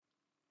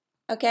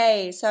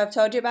Okay, so I've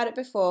told you about it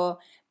before,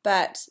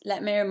 but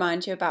let me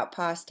remind you about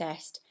past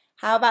test.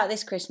 How about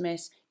this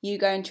Christmas, you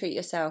go and treat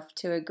yourself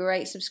to a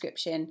great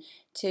subscription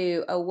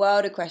to a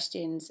world of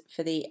questions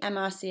for the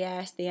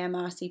MRCS, the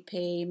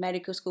MRCP,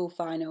 medical school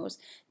finals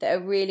that are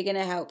really going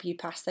to help you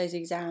pass those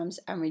exams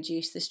and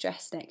reduce the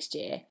stress next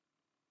year.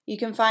 You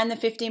can find the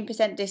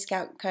 15%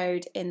 discount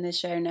code in the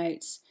show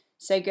notes.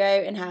 So go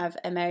and have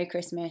a Merry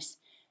Christmas.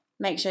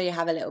 Make sure you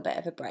have a little bit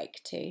of a break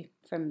too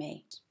from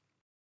me.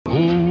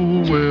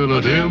 Oh, well,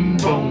 a dim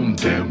bone,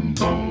 try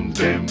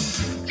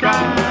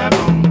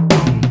bone.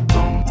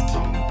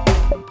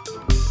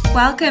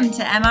 Welcome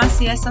to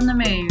MRCS on the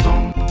Move.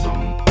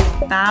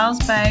 Bowels,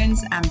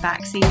 Bones and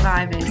Backseat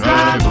Vibers.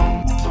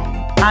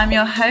 I'm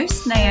your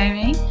host,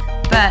 Naomi,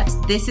 but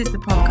this is the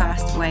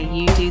podcast where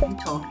you do the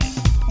talking.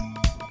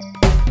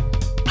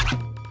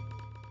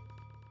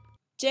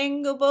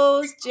 Jingle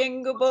balls,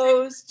 jingle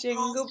balls,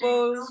 jingle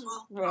balls,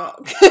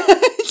 rock.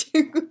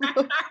 Jingle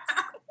balls.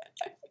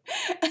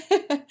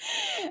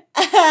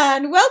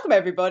 And welcome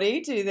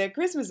everybody to the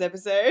Christmas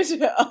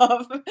episode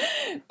of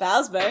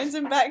Bowels, Bones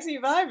and Backseat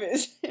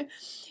Vibers.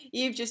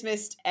 You've just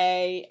missed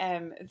a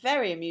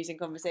very amusing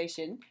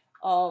conversation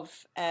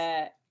of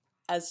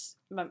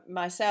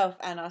myself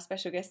and our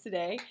special guest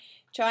today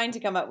trying to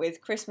come up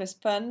with Christmas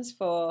puns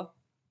for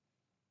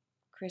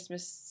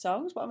Christmas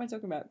songs. What am I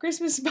talking about?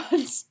 Christmas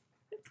puns.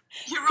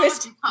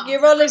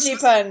 Urology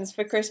puns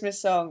for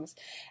Christmas songs.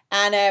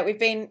 And we've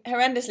been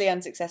horrendously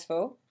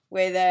unsuccessful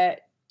with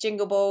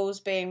jingle balls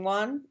being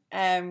one,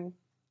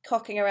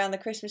 cocking around the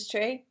Christmas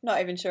tree, not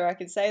even sure I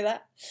could say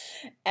that,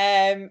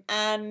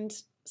 and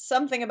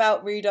something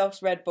about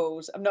Rudolph's Red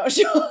Balls. I'm not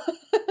sure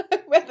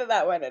whether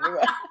that went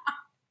anywhere.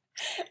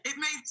 It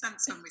made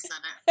sense when we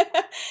said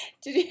it.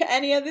 Did you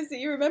any others that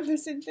you remember,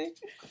 Cynthia?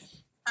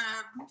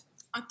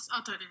 I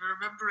don't even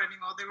remember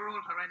anymore. They were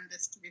all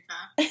horrendous, to be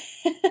fair.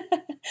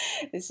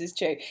 This is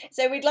true.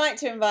 So we'd like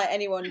to invite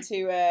anyone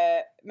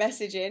to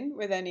message in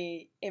with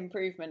any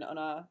improvement on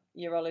our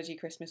urology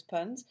Christmas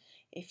puns,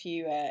 if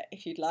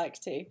you'd like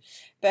to.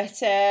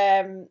 But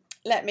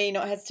let me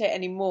not hesitate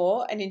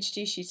anymore and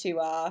introduce you to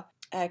our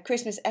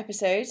Christmas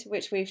episode,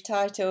 which we've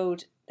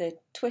titled the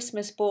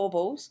Twistmas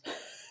BauBalls,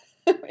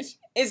 which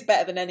is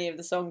better than any of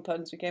the song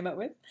puns we came up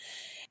with.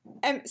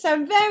 So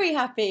I'm very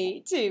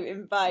happy to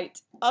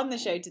invite on the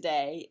show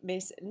today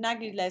Miss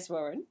Nagu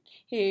Leswarren,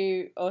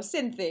 or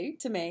Cinthu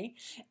to me,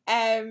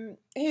 who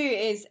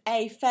is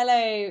a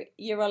fellow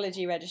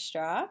urology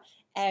registrar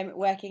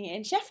working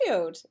in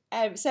Sheffield.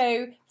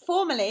 So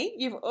formally,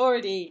 you've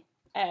already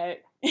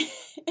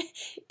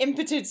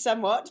impeted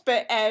somewhat,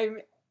 but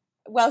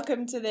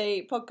welcome to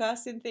the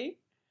podcast, Cinthu.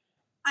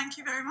 Thank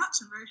you very much.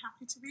 I'm very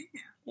happy to be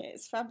here. Yeah,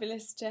 it's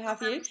fabulous to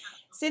have you.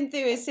 Cinthu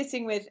is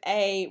sitting with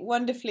a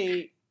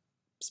wonderfully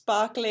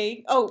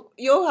sparkly... Oh,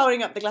 you're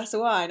holding up the glass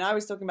of wine. I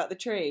was talking about the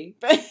tree.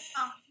 But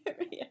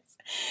yes.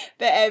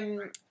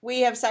 But we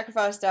have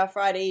sacrificed our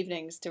Friday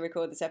evenings to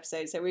record this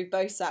episode, so we've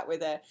both sat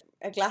with a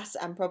glass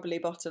and probably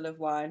a bottle of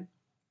wine,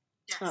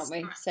 aren't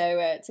we? Correct.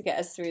 So to get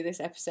us through this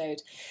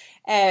episode.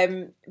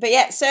 But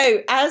yeah,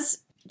 so as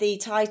the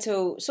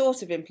title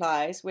sort of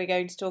implies, we're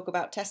going to talk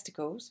about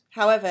testicles.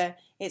 However,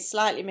 it's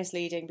slightly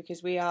misleading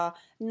because we are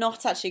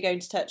not actually going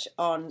to touch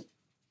on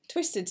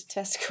twisted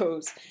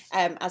testicles,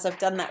 as I've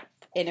done that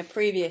in a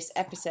previous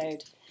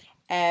episode.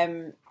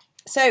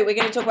 So we're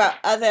going to talk about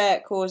other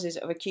causes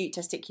of acute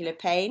testicular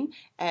pain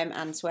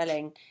and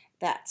swelling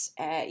that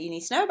you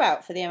need to know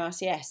about for the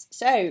MRCS.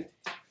 So,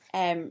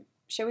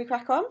 shall we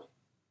crack on?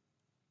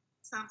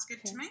 Sounds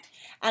good to me.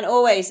 And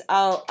always,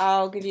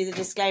 I'll give you the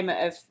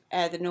disclaimer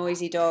of the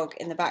noisy dog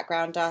in the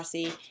background.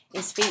 Darcy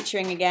is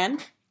featuring again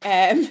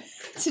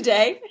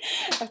today.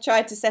 I've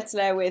tried to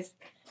settle her with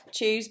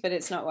chews, but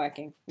it's not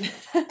working.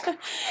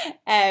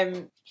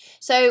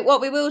 So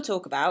what we will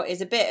talk about is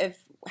a bit of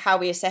how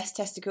we assess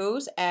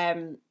testicles.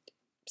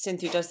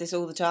 Cynthia does this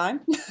all the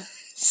time,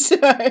 so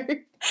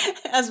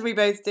as we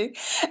both do.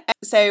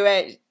 So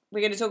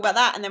we're going to talk about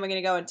that, and then we're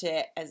going to go on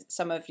to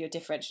some of your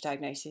differential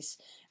diagnosis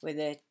with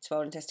a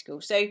swollen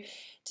testicle. So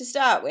to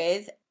start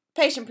with,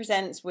 patient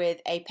presents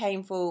with a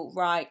painful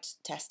right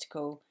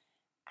testicle.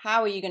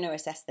 How are you going to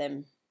assess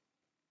them?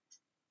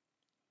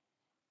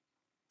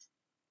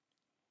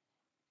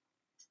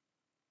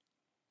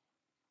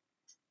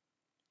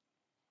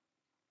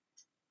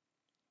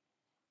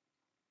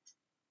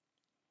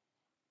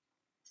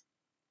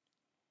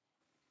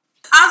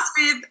 As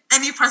with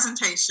any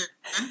presentation,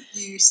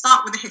 you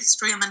start with a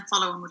history and then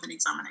follow on with an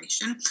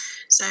examination.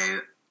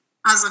 So,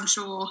 as I'm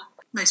sure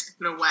most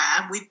people are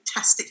aware, with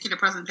testicular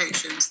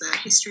presentations, the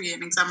history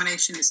and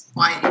examination is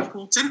quite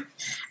important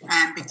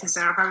because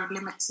there are very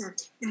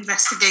limited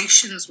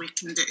investigations we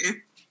can do.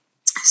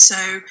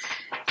 So,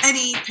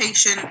 any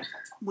patient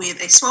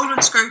with a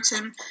swollen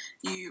scrotum,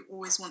 you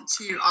always want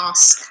to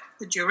ask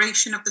the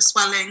duration of the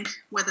swelling,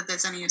 whether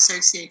there's any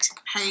associated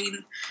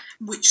pain,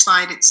 which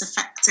side it's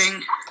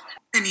affecting,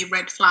 any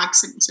red flag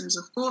symptoms,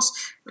 of course,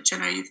 which I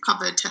know you've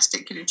covered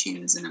testicular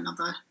tumours in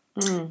another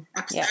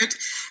episode.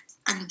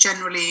 and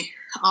generally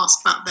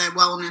ask about their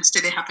wellness. Do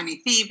they have any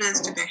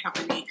fevers? Do they have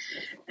any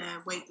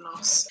weight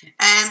loss?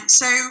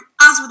 So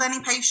as with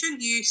any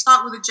patient, you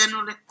start with a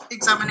general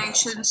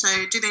examination.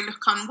 So do they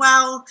look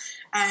unwell?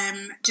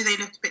 Do they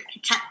look a bit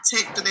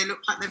cachectic? Do they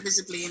look like they're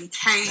visibly in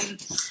pain?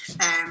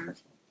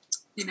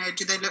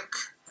 Do they look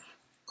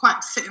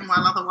quite fit and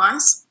well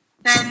otherwise?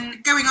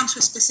 Then going on to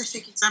a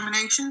specific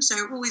examination,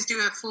 so always do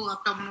a full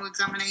abdominal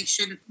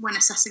examination when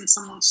assessing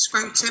someone's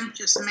scrotum,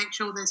 just to make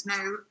sure there's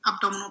no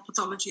abdominal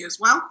pathology as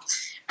well.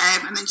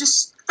 And then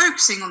just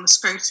focusing on the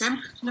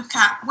scrotum, look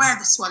at where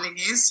the swelling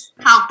is,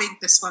 how big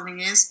the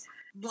swelling is,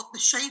 what the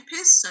shape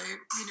is. So,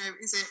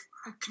 is it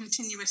a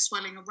continuous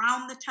swelling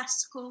around the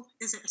testicle?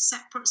 Is it a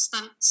separate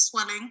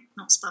swelling,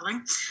 not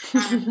spelling,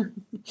 separate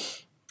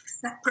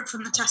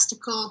from the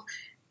testicle?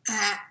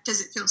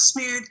 Does it feel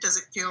smooth? Does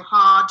it feel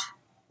hard?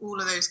 All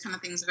of those kind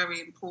of things are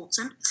very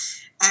important.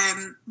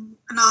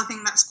 Another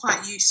thing that's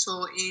quite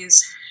useful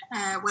is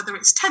whether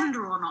it's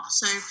tender or not.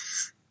 So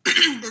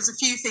there's a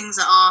few things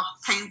that are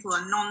painful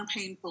and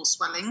non-painful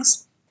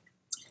swellings.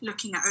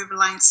 Looking at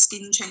overlying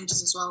skin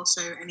changes as well,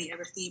 so any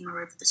erythema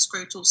over the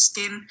scrotal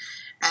skin.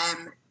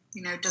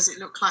 Does it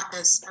look like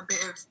there's a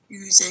bit of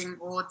oozing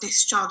or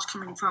discharge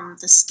coming from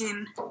the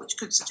skin, which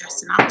could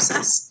suggest an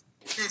abscess?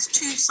 There's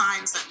 2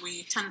 signs that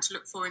we tend to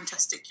look for in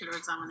testicular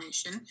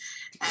examination.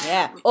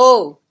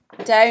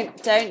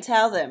 Don't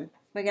tell them.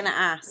 We're going to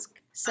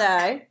ask. So,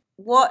 okay.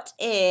 What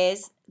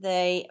is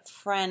the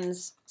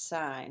friend's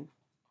sign?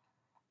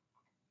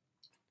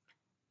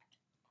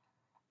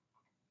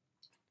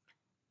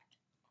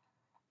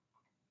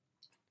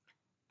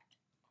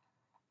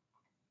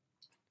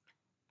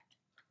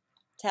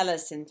 Tell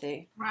us,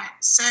 Cynthia. Right,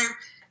 so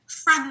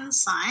friend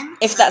sign.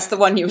 If that's the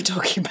one you were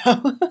talking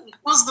about. It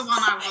was the one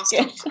I was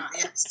talking about,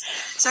 yes.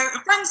 So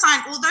a friend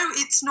sign, although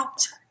it's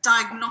not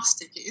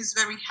diagnostic, it is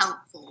very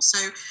helpful.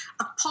 So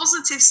a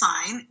positive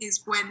sign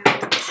is when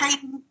the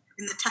pain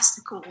in the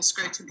testicle or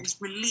scrotum is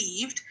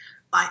relieved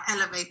by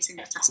elevating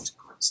the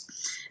testicles.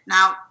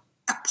 Now,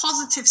 a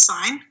positive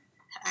sign,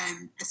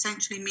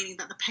 essentially meaning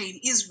that the pain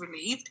is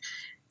relieved,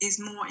 is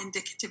more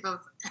indicative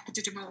of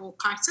epididymal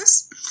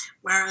orchitis,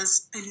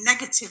 whereas a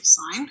negative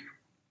sign,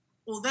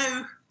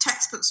 although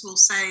textbooks will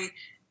say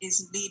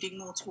is leading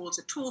more towards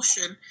a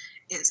torsion,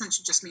 it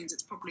essentially just means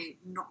it's probably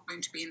not going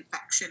to be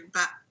infection.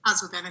 But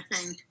as with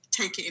anything,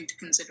 take it into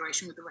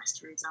consideration with the rest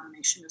of your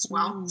examination as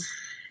well.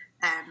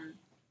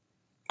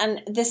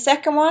 And the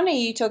second one, are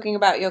you talking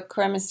about your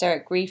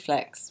cremasteric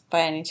reflex by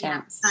any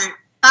chance? Yeah, so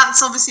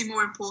that's obviously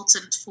more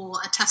important for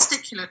a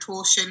testicular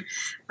torsion,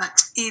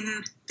 but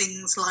in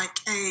things like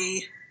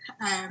a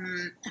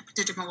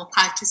epididymal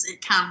orchitis,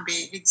 it can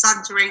be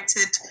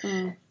exaggerated,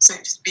 so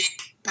to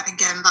speak. But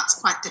again, that's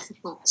quite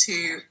difficult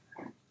to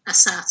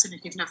ascertain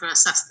if you've never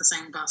assessed the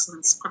same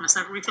person's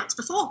cremasteric reflex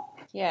before.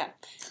 Yeah,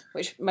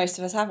 which most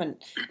of us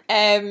haven't.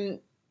 I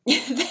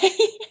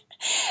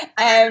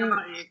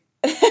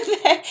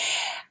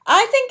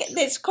think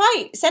it's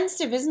quite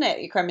sensitive, isn't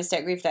it, your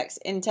cremasteric reflex,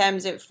 in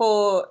terms of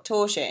for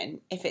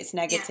torsion, if it's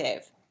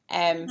negative.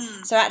 Yeah.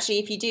 So actually,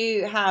 if you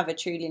do have a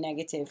truly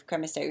negative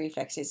cremasteric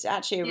reflex, it's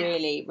actually a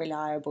really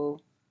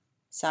reliable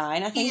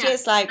sign. I think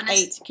it's like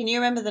 8. Can you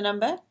remember the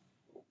number?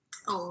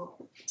 Oh,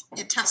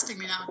 you're testing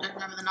me now. I don't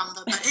remember the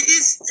number. But it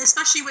is,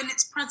 especially when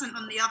it's present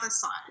on the other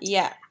side.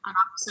 Yeah. And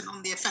absent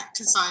on the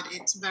affected side,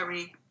 it's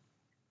very,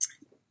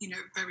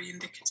 very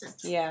indicative.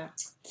 Yeah.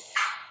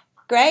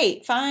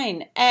 Great,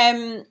 fine.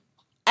 And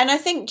I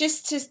think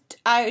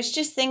I was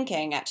just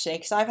thinking, actually,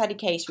 because I've had a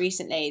case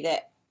recently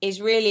that is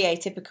really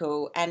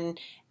atypical, and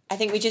I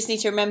think we just need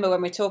to remember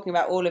when we're talking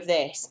about all of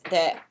this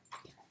that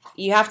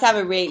you have to have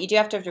a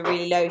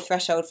really low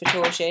threshold for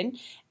torsion,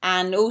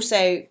 and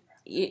also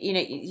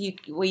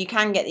you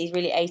can get these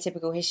really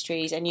atypical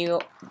histories, and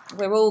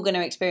we're all going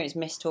to experience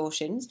missed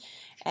torsions.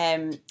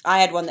 I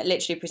had one that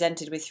literally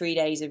presented with 3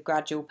 days of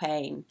gradual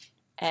pain.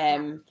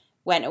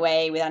 Went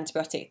away with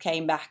antibiotics,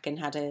 came back and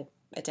had a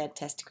dead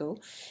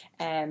testicle.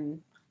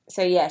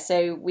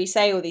 So we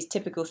say all these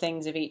typical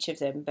things of each of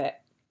them,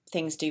 but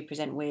things do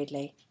present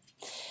weirdly.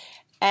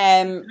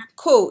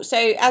 Cool.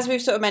 So as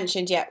we've sort of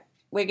mentioned,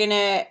 we're going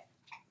to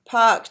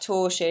park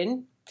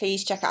torsion.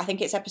 Please check out, I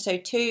think it's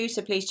episode 2,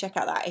 so please check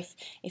out that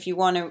if you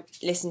want to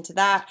listen to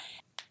that.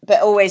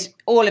 But always,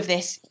 all of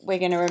this, we're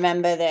going to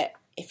remember that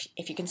if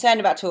you're concerned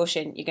about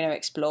torsion, you're going to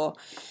explore.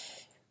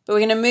 But we're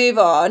going to move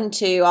on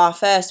to our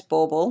first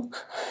bauble,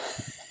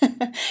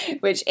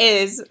 which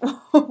is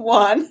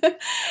one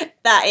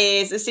that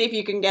is, let's see if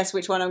you can guess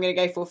which one I'm going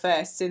to go for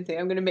first, Cynthia.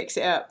 I'm going to mix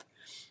it up.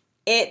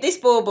 This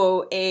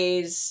bauble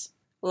is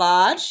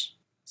large,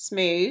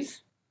 smooth.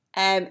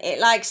 It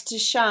likes to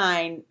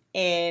shine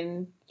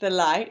in the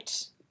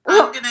light.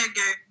 I'm going to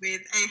go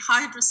with a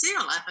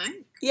hydrocele, I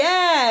think.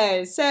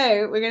 Yeah,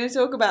 so we're going to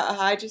talk about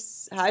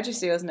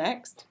hydroceles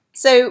next.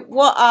 So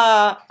what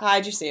are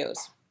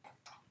hydroceles?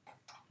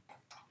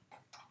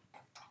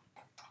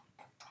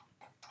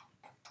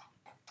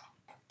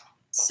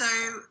 So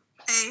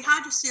a A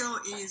hydrocele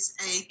is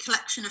a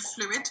collection of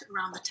fluid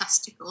around the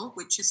testicle,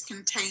 which is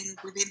contained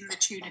within the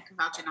tunica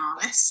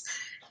vaginalis.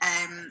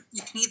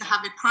 You can either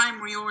have a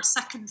primary or a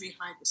secondary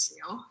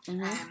hydrocele,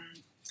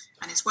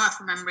 and it's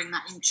worth remembering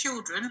that in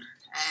children,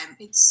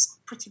 it's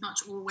pretty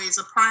much always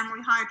a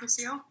primary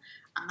hydrocele,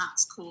 and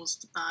that's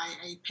caused by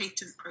a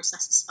patent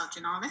processus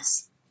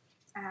vaginalis.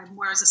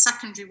 Whereas a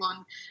secondary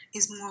one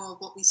is more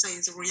what we say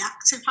is a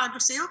reactive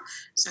hydrocele,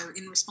 so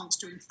in response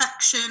to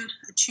infection,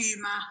 a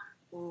tumour,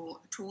 or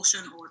a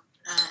torsion, or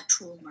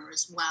trauma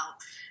as well.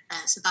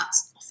 So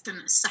that's often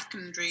a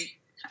secondary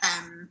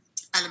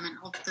element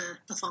of the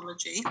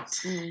pathology.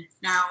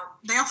 Now,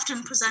 they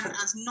often present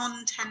as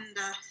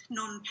non-tender,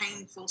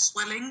 non-painful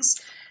swellings.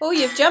 Oh,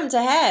 you've jumped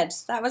ahead.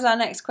 That was our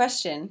next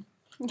question.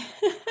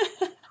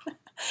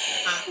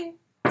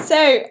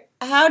 So,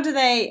 how do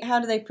they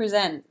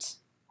present?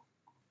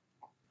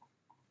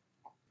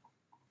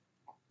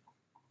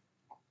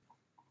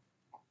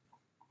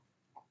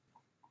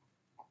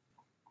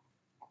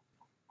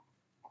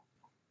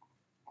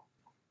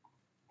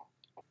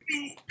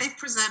 They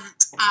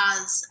present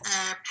as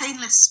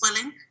painless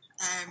swelling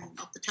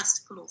of the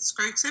testicle or the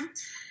scrotum,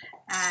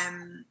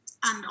 and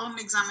on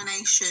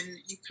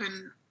examination you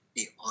can,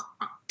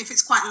 if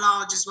it's quite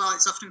large as well,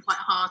 it's often quite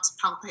hard to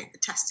palpate the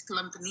testicle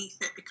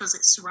underneath it because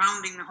it's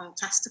surrounding the whole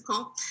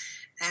testicle,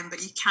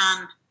 but you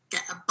can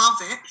get above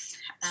it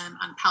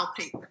and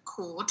palpate the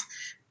cord.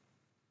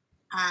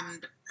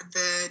 And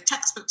the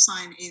textbook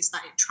sign is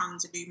that it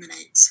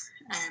transilluminates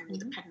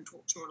with a pen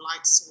torch or a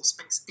light source,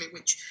 basically,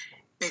 which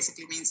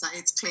basically means that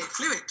it's clear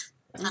fluid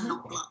and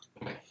not blood.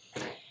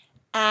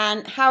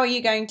 And how are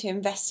you going to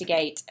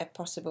investigate a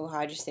possible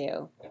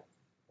hydrocele?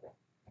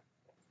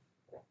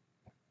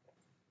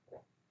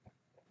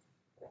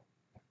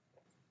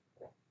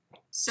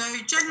 So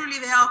generally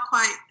they are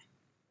quite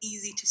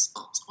easy to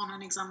spot on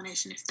an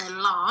examination if they're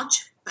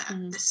large, but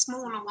the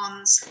smaller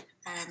ones,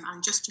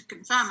 and just to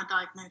confirm a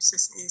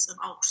diagnosis, is an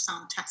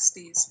ultrasound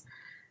testes,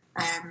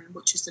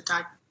 which is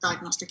the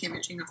diagnostic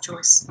imaging of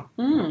choice.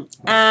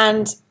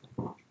 And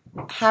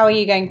how are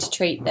you going to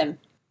treat them?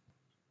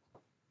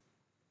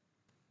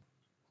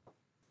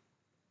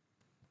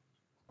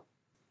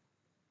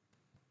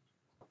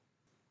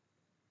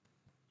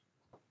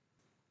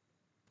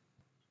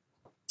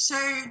 So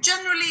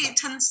generally it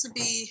tends to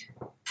be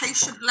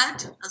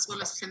patient-led as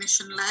well as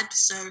clinician-led.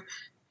 So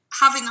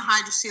having a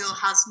hydrocele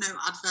has no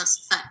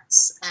adverse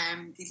effects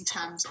in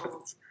terms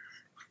of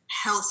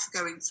health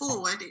going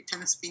forward. It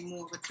tends to be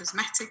more of a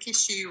cosmetic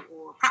issue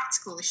or a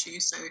practical issue.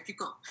 So if you've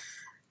got,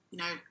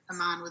 a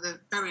man with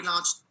a very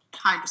large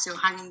hydrocele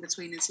hanging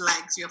between his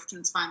legs, you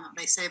often find that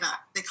they say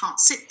that they can't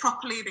sit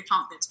properly, they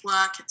can't get to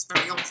work, it's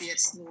very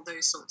obvious, and all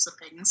those sorts of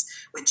things,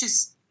 which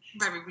is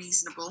very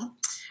reasonable.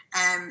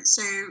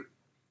 So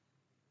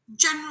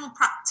general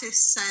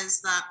practice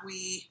says that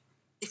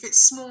if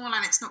it's small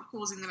and it's not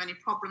causing them any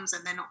problems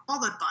and they're not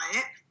bothered by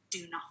it,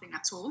 do nothing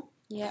at all.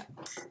 Yeah.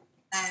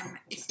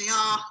 If they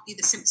are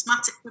either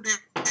symptomatic with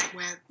it,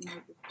 where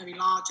very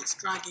large, it's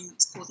dragging,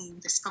 it's causing them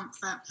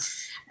discomfort,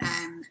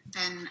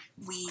 then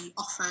we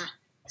offer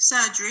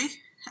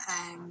surgery,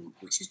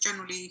 which is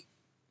generally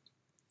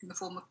in the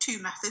form of two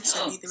methods.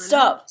 So either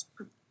Stop.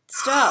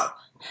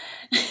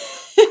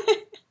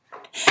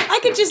 I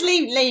could just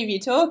leave you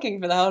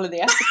talking for the whole of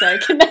the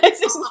episode.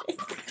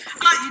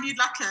 You need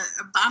like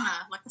a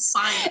banner, like a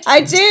sign. I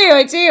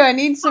do. I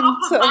need some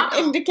sort of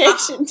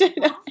indication.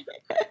 Like,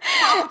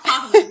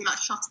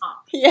 shut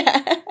up.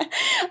 Yeah.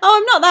 Oh,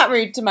 I'm not that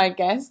rude to my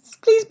guests.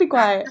 Please be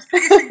quiet.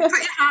 Put your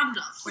hand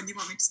up when you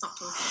want me to stop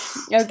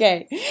talking.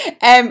 Okay.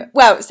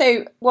 Well,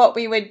 so what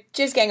we were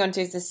just getting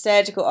onto is the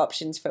surgical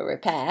options for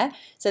repair.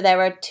 So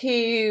there are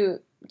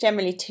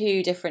generally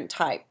two different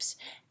types.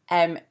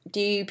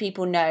 Do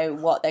people know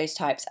what those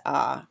types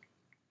are?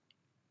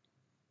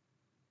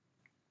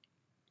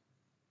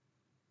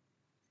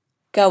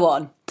 Go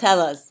on, tell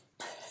us.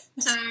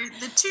 So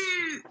the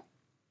two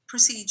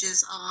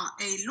procedures are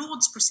a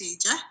Lord's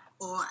procedure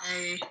or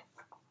a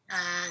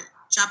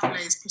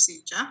Jaboulet's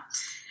procedure.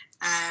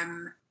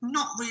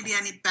 Not really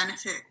any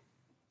benefit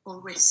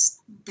or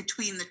risk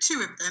between the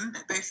two of them.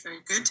 They're both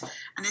very good.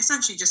 And it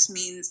essentially just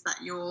means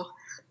that you're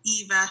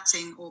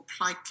everting or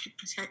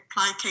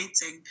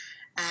plicating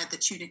the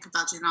tunica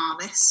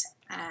vaginalis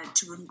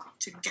to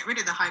get rid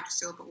of the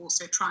hydrocele, but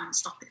also try and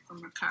stop it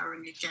from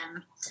recurring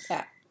again.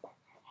 Yeah.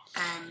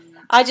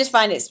 I just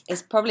find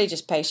it's probably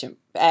just surgeon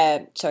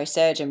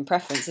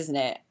preference, isn't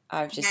it?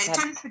 It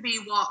tends to be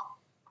what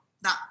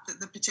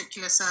the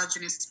particular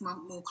surgeon is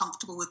more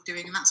comfortable with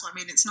doing, and that's what I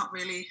mean. It's not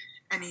really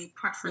any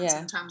preference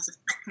in terms of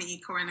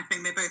technique or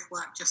anything. They both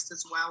work just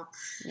as well.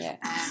 Yeah.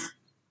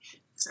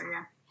 So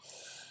yeah.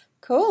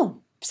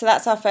 Cool. So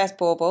that's our first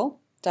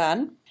bauble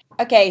done.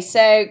 Okay,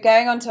 so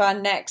going on to our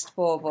next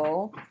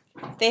bauble.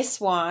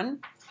 This one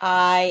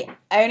I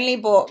only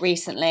bought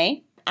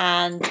recently.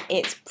 And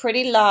it's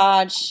pretty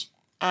large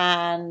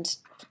and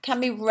can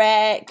be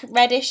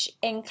reddish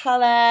in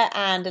colour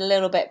and a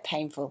little bit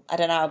painful. I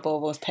don't know how a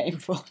bauble is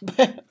painful,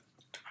 but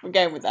we're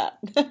going with that.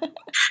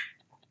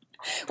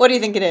 What do you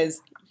think it is?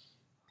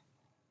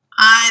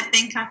 I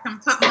think I can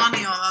put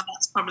money on that.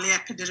 That's probably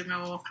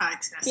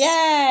epididymoorchitis.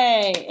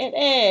 Yay, it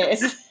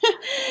is.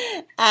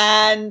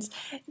 And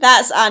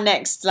that's our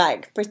next,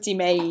 like, pretty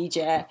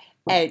major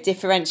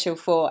differential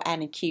for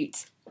an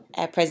acute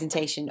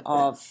presentation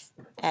of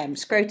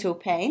scrotal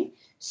pain.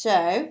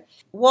 So,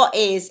 what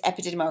is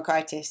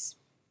epididymoorchitis?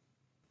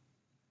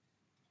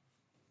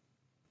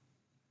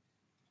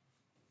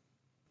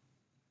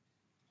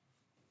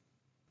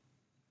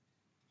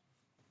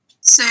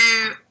 So,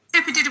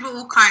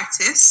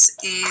 epididymoorchitis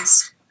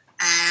is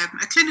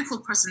a clinical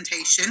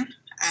presentation,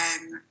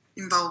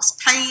 involves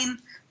pain,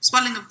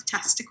 swelling of the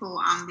testicle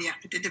and the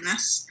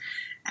epididymis,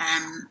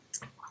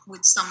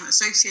 with some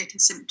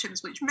associated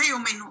symptoms which may or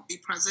may not be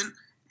present,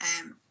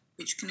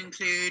 which can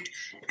include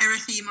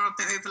erythema of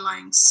the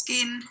overlying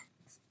skin,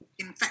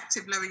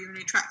 infective lower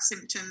urinary tract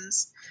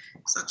symptoms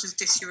such as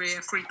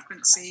dysuria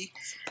frequency,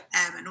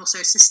 and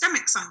also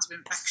systemic signs of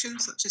infection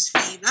such as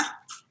fever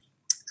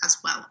as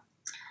well.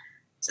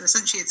 So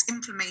essentially it's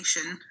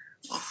inflammation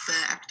of the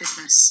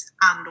epididymis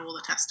and or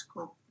the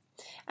testicle.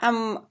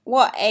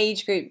 What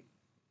age group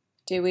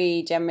do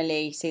we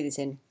generally see this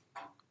in?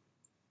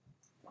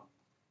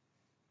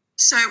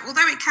 So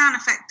although it can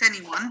affect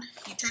anyone,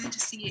 you tend to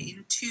see it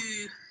in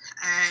two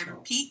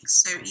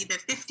peaks, so either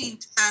 15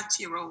 to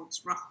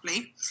 30-year-olds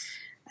roughly,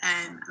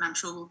 and I'm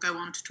sure we'll go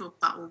on to talk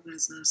about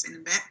organisms in a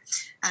bit,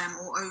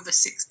 or over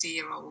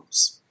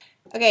 60-year-olds.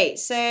 Okay,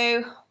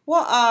 so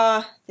what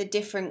are the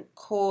different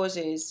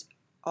causes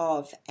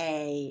of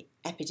a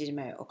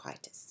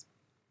epididymoorchitis?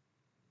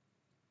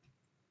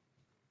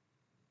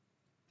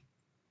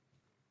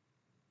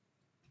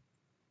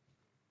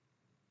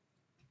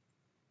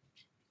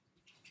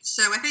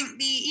 So I think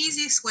the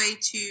easiest way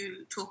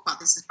to talk about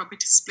this is probably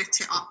to split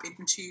it up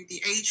into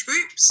the age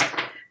groups.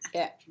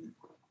 Yeah.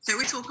 So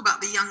we talk about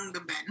the younger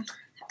men.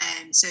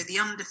 So the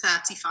under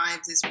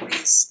 35s is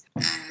always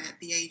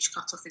the age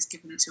cutoff is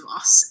given to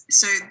us.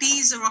 So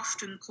these are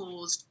often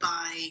caused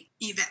by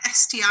either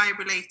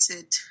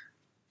STI-related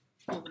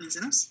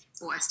organisms,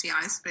 or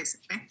STIs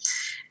basically,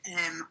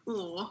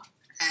 or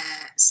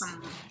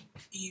some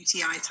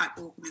UTI-type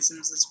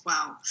organisms as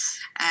well.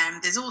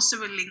 There's also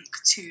a link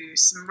to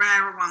some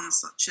rarer ones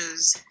such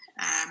as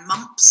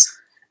mumps,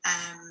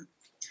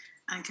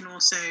 and can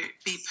also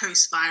be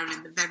post-viral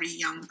in the very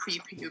young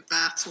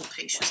pre-pubertal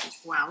patients as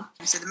well.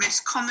 So the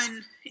most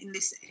common in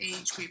this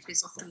age group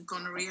is often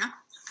gonorrhea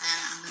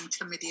and then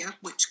chlamydia,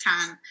 which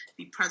can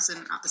be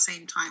present at the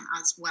same time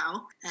as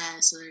well.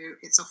 So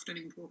it's often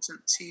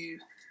important to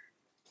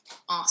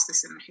ask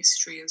this in the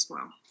history as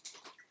well.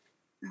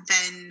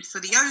 Then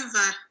for the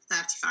over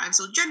 35s,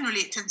 or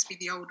generally it tends to be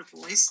the older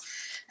boys,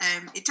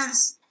 it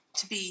tends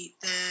to be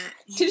the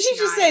UTI. Did you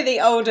just say the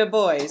older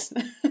boys?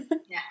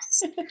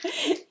 Yes.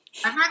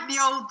 I meant the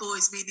old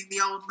boys, meaning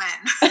the old men.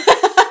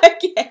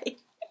 Okay.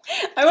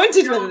 I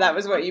wondered whether that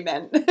was what you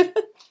meant.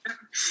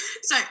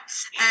 So,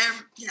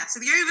 so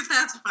the over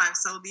 35,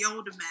 so the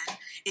older men,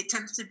 it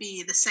tends to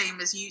be the same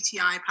as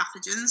UTI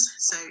pathogens,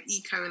 so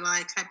E.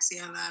 coli,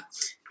 Klebsiella,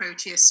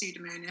 Proteus,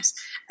 Pseudomonas,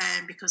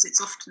 because it's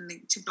often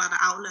linked to bladder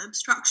outlet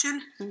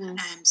obstruction. Mm-hmm.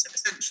 So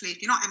essentially,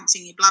 if you're not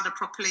emptying your bladder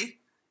properly,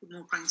 you're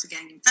more prone to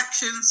getting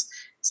infections,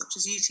 such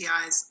as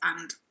UTIs,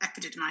 and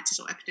epididymitis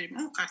or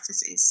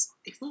epididymoorchitis is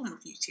a form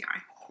of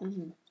UTI.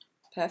 Mm-hmm.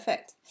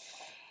 Perfect.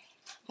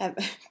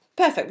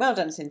 Perfect. Well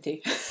done,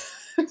 Cynthia.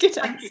 Good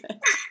answer.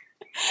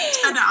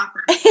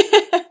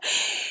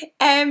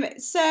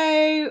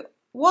 So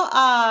what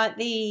are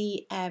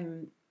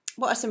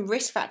some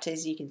risk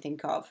factors you can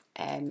think of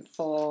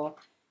for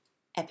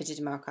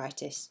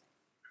epididymoorchitis?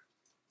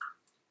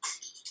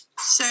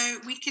 So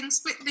we can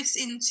split this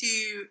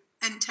into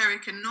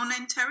enteric and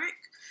non-enteric.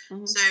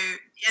 Mm-hmm. So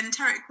the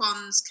enteric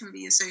ones can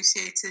be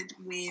associated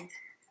with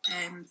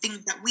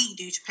things that we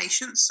do to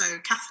patients, so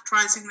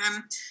catheterizing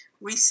them,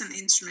 recent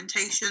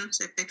instrumentation,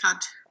 so if they've had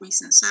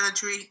recent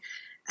surgery,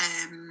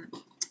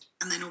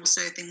 and then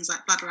also things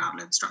like bladder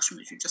outlet obstruction,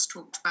 which we just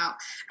talked about,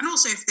 and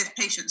also if the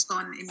patient's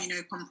got an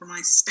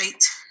immunocompromised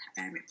state,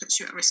 it puts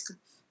you at risk of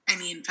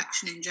any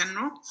infection in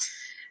general.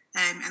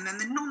 And then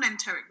the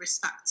non-enteric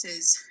risk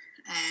factors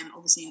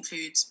obviously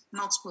includes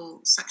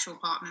multiple sexual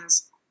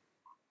partners,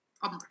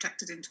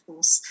 unprotected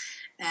intercourse,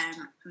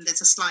 and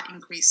there's a slight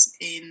increase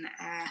in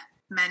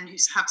men who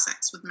have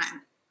sex with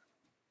men.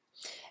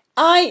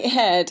 I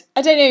heard,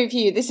 I don't know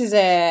if this is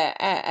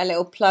a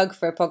little plug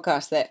for a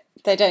podcast that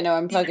they don't know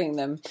I'm plugging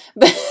them,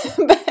 but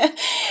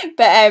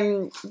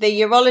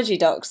the Urology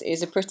Docs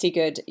is a pretty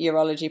good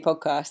urology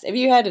podcast. Have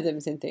you heard of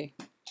them, Cynthia?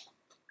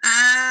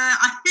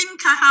 I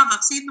think I have.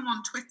 I've seen them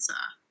on Twitter.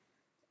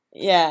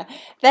 Yeah,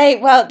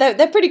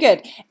 they're pretty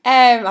good.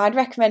 I'd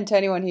recommend to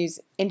anyone who's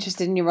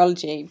interested in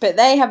urology, but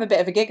they have a bit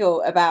of a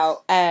giggle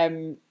about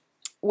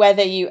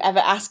whether you ever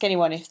ask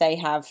anyone if they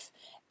have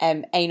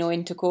anal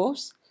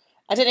intercourse.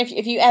 I don't know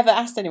if you ever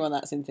asked anyone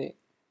that, Cynthia.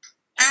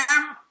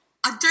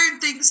 I don't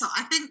think so.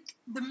 I think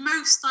the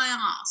most I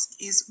ask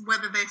is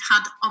whether they've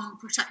had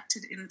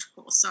unprotected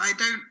intercourse. So I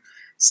don't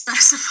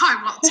specify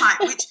what type,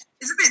 which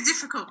is a bit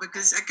difficult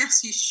because I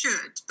guess you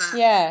should. But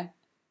yeah.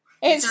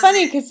 It's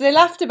funny because they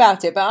laughed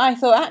about it, but I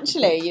thought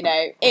actually,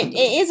 it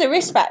is a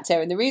risk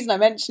factor, and the reason I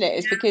mention it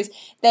is because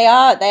they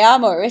are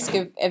more at risk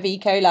of E.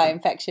 coli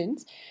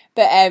infections.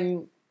 But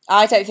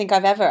I don't think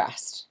I've ever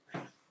asked.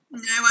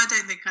 No, I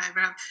don't think I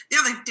ever have. The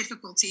other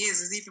difficulty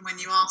is even when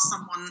you ask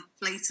someone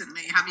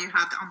blatantly, have you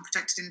had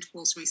unprotected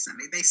intercourse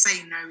recently? They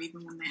say no,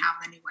 even when they have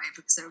anyway,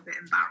 because they're a bit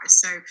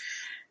embarrassed. So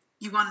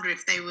you wonder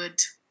if they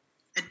would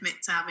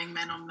admit to having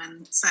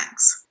men-on-men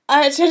sex.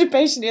 I actually had a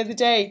patient the other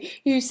day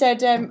who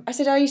said, I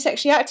said, are you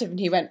sexually active? And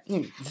he went,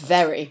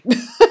 very. Good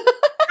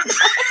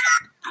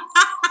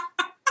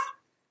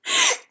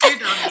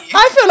on you.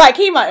 I feel like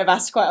he might have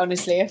asked, quite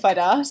honestly, if I'd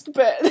asked,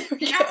 but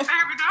Yeah,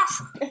 fair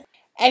enough.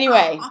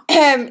 Anyway,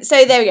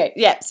 so there we go.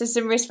 Yeah, so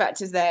some risk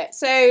factors there.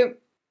 So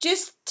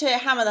just to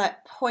hammer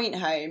that point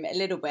home a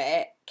little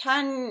bit,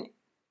 can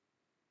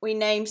we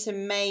name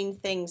some main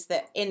things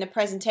that in the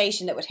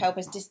presentation that would help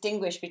us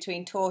distinguish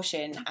between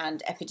torsion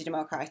and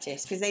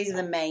epididymocarditis? Because these are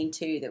the main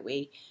two that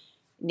we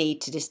need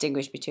to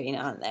distinguish between,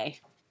 aren't they?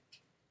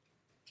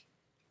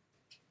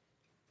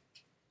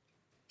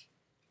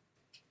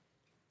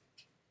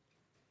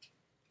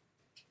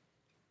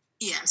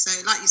 Yeah, so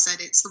like you said,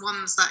 it's the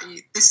ones that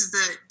this is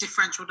the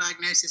differential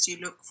diagnosis you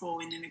look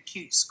for in an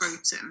acute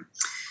scrotum.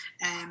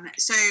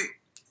 So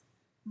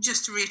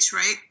just to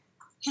reiterate,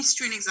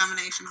 history and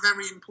examination,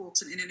 very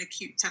important in an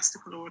acute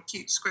testicle or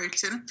acute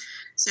scrotum.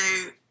 So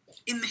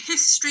in the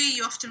history,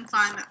 you often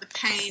find that the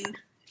pain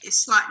is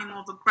slightly more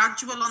of a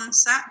gradual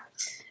onset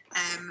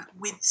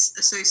with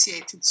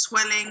associated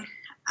swelling.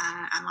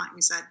 And like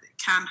we said, it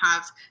can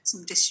have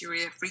some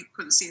dysuria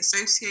frequency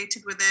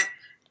associated with it.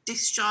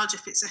 Discharge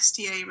if it's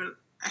STI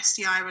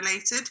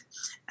related,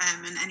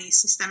 and any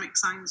systemic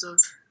signs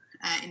of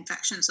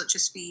infection such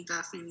as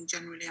fever, feeling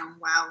generally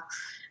unwell,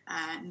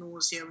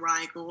 nausea,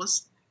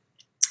 rigors.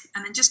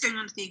 And then just going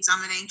on to the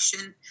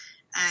examination,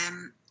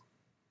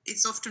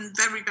 it's often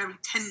very, very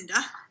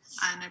tender,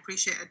 and I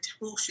appreciate a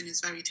torsion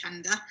is very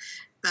tender,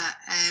 but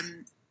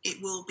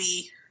it will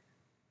be,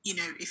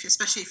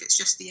 especially if it's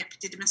just the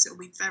epididymis, it will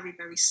be very,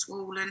 very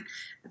swollen,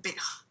 a bit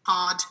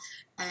hard,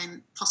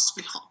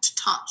 possibly hot to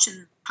touch,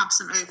 and have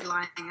some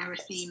overlying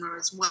erythema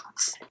as well.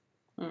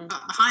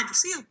 But the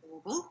hydrocele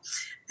bauble,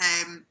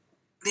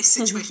 this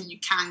situation you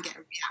can get a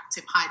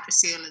reactive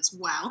hydrocele as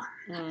well.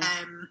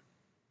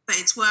 But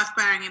it's worth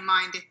bearing in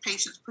mind if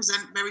patients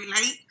present very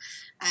late,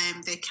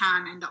 they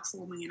can end up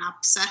forming an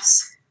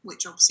abscess,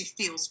 which obviously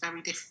feels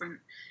very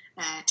different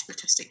to a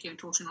testicular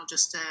torsion or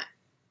just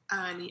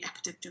early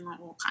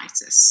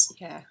epididymocarditis.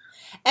 Yeah.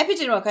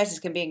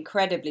 Epididymocarditis can be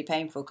incredibly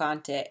painful,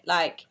 can't it?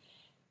 Like,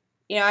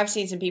 I've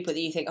seen some people that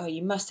you think, oh,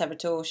 you must have a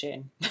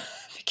torsion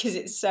because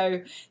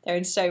they're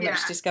in so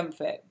much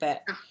discomfort.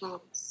 But of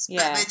course,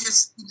 yeah, but they're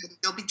just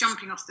they'll be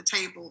jumping off the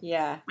table.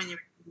 Yeah. When you're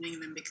examining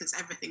them because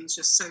everything's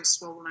just so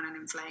swollen and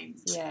inflamed.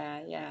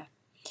 Yeah, yeah.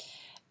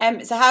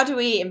 So how do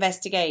we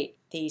investigate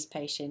these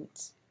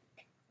patients?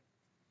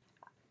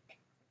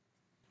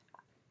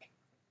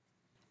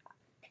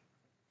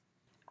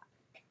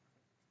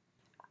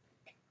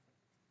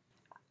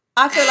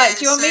 I feel like,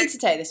 do you want me to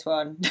take this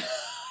one?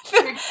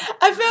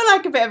 I feel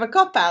like a bit of a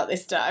cop-out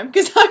this time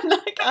because I'm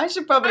like, I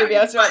should probably be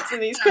able to answer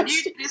these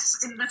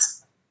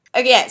questions.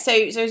 Okay, yeah, so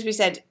as we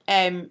said,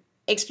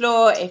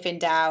 explore if in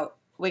doubt.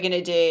 We're going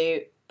to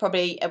do,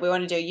 we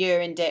want to do a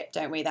urine dip,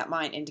 don't we? That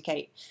might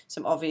indicate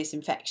some obvious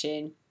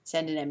infection.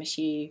 Send an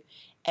MSU.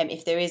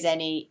 If there is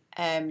any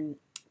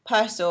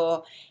pus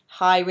or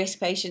high-risk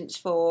patients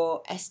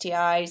for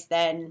STIs,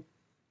 then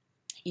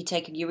you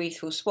take a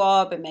urethral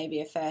swab and maybe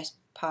a first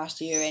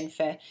pass urine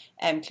for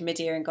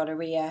chlamydia and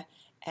gonorrhea.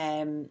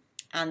 And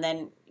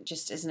then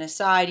just as an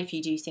aside, if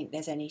you do think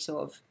there's any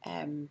sort of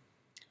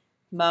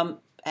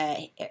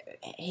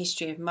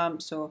history of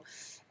mumps, or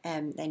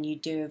then you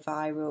do a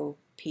viral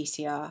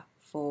PCR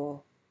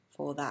for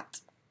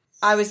that.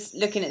 I was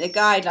looking at the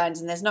guidelines,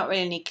 and there's not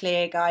really any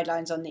clear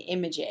guidelines on the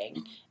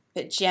imaging,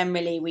 but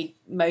generally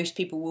most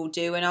people will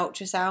do an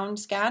ultrasound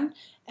scan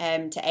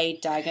to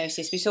aid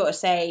diagnosis. We sort of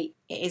say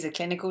it is a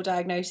clinical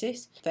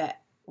diagnosis, but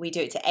we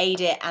do it to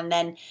aid it. And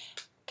then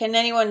can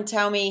anyone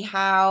tell me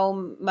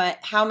how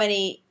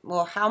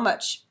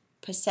much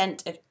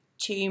percent of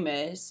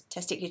tumours,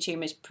 testicular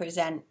tumours,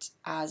 present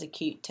as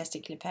acute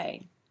testicular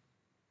pain?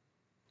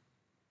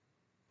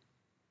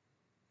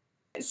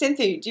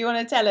 Cynthia, do you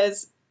want to tell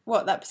us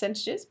what that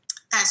percentage is?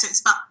 So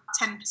it's about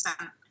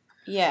 10%.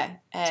 Yeah.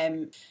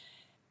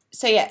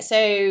 So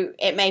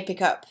it may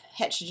pick up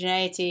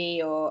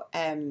heterogeneity or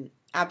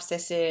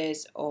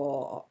abscesses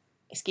or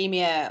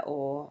ischemia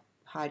or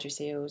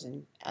hydroceles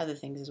and other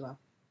things as well.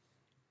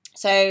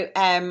 So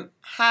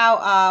how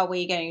are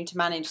we going to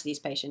manage these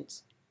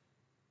patients?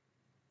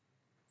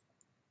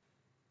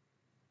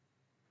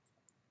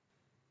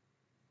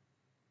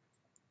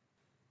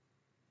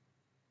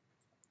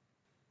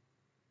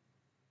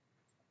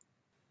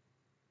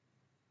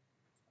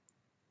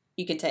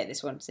 You can take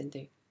this one,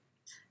 Cynthia.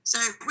 So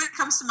when it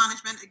comes to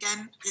management,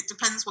 again, it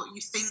depends what you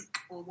think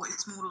or what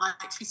is more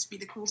likely to be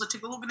the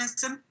causative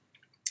organism.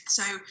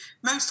 So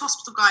most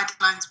hospital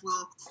guidelines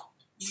will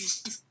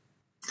use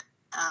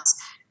as.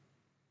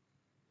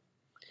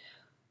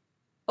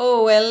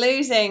 Oh, we're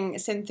losing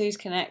Sinthu's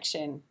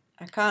connection.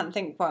 I can't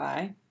think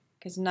why,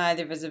 because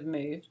neither of us have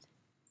moved.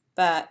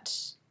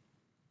 But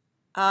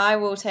I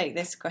will take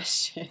this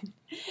question.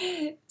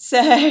 So,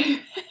 as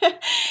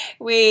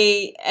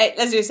we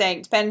were saying,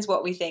 it depends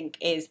what we think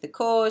is the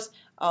cause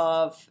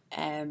of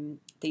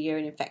the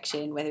urine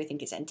infection, whether we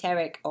think it's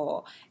enteric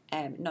or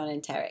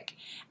non-enteric,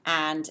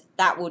 and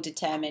that will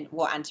determine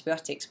what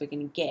antibiotics we're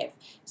going to give.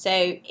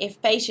 So,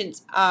 if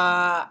patients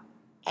are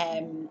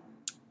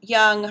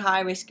young,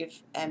 high risk of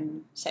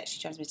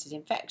sexually transmitted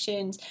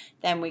infections,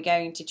 then we're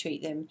going to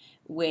treat them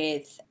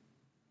with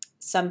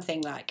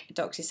something like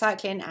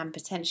doxycycline and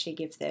potentially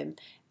give them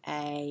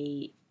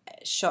a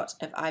shot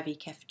of IV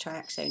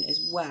ceftriaxone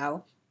as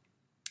well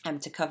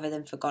to cover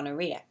them for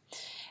gonorrhea.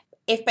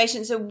 If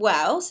patients are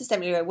well,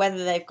 systemically well,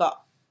 whether they've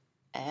got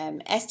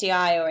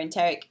STI or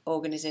enteric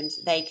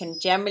organisms, they can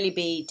generally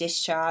be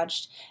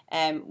discharged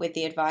with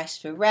the advice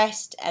for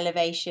rest,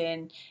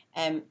 elevation,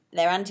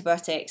 their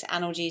antibiotics,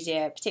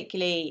 analgesia,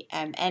 particularly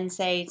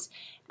NSAIDs,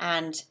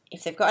 and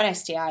if they've got an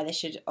STI, they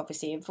should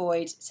obviously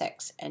avoid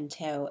sex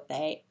until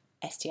their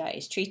STI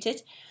is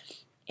treated.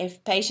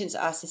 If patients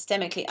are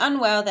systemically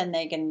unwell, then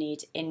they're going to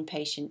need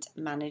inpatient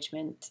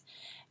management.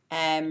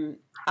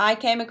 I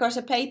came across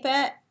a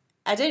paper.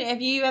 I don't know,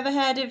 have you ever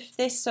heard of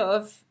this sort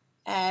of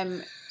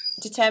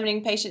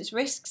determining patients'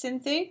 risks,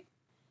 Sinthu?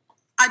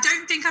 I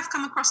don't think I've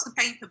come across the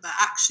paper, but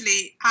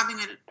actually having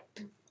a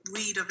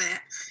read of it,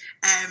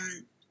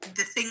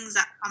 the things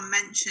that are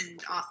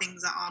mentioned are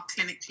things that are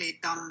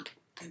clinically done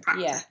in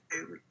practice. Yeah. So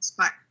it's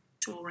quite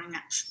touring,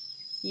 actually.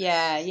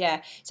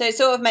 Yeah. So it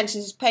sort of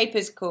mentions this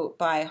paper's called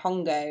by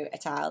Hongo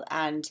et al.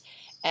 And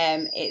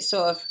it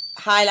sort of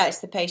highlights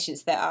the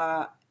patients that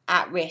are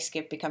at risk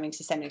of becoming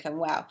systemically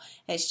unwell.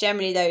 It's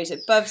generally those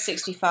above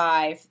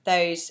 65,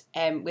 those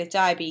with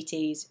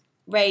diabetes,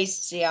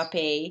 raised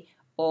CRP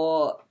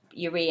or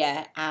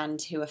urea,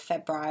 and who are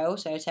febrile,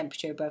 so a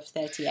temperature above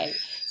 38.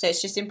 So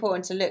it's just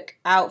important to look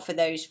out for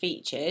those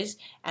features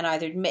and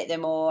either admit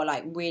them or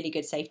like really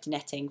good safety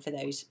netting for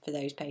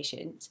those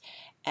patients.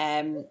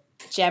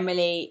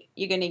 Generally,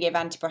 you're going to give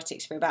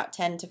antibiotics for about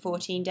 10 to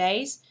 14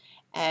 days.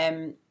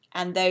 And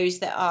those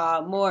that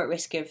are more at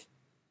risk of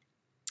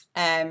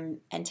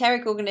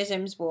enteric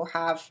organisms will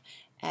have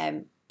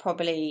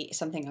probably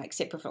something like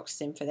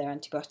ciprofloxacin for their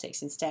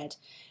antibiotics instead.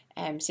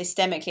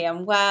 Systemically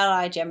unwell,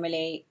 I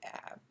generally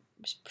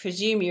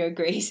presume you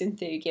agree,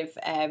 Sinthu, give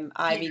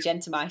IV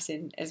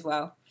gentamicin as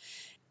well.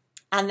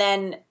 And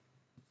then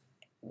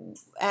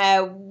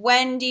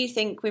when do you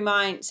think we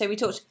might, so we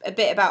talked a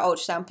bit about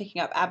ultrasound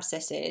picking up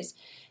abscesses,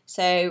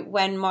 so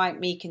when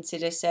might we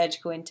consider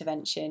surgical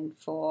intervention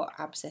for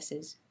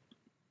abscesses?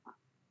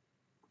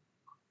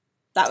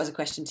 That was a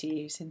question to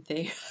you,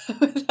 Sinthu.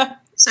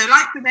 So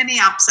like with any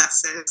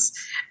abscesses,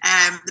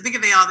 the bigger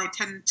they are, they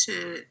tend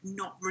to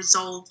not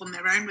resolve on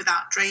their own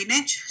without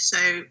drainage.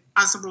 So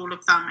as a rule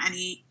of thumb,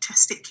 any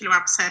testicular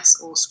abscess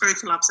or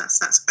scrotal abscess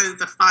that's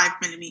over 5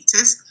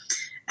 millimetres,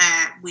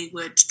 we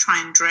would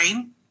try and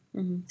drain.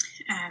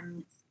 Mm-hmm.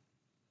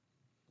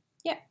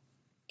 Yeah,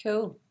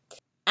 cool.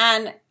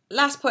 And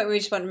last point we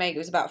just want to make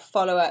was about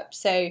follow-up.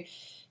 So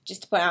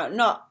just to point out,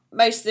 not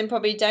most of them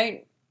probably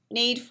don't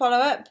need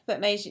follow-up,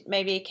 but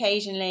maybe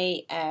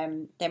occasionally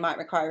they might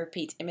require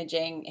repeat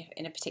imaging if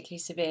in a particularly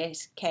severe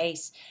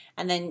case.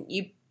 And then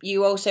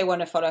you also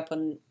want to follow up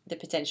on the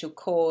potential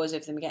cause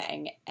of them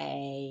getting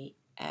an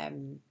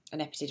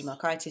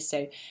epididymitis.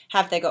 So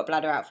have they got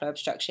bladder outflow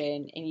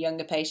obstruction? In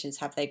younger patients,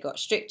 have they got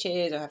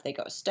strictures or have they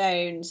got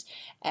stones?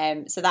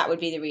 So that would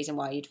be the reason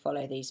why you'd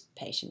follow these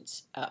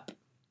patients up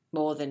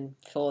more than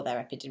for their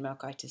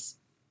epididymitis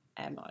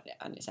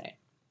on its own.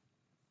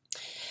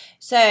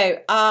 So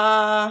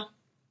our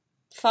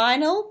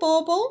final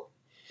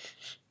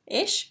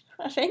bauble-ish,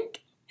 I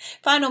think.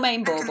 Final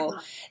main bauble.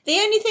 The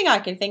only thing I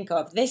can think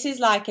of, this is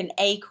like an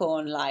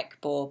acorn-like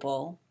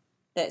bauble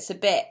that's a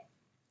bit,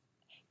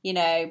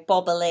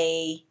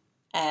 bobbly,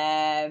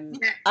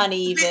 uneven.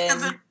 A bit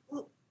of an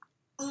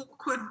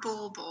awkward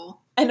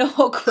bauble. An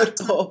awkward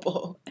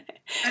bauble.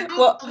 An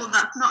bauble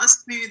that's not as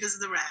smooth as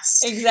the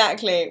rest.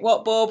 Exactly.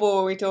 What bauble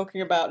are we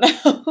talking about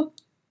now?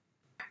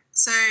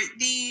 So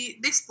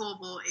this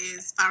bauble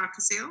is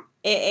varicocele.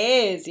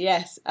 It is,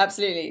 yes,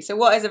 absolutely. So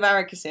what is a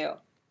varicocele?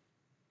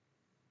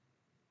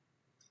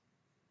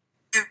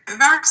 A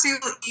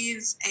varicocele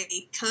is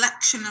a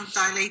collection of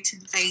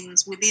dilated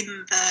veins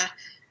within the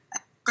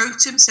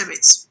scrotum. So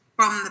it's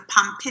from the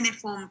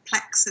pampiniform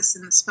plexus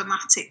and the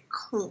spermatic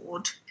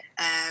cord,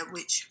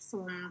 which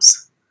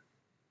forms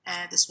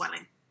the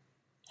swelling.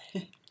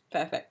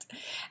 Perfect.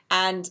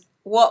 And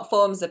what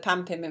forms the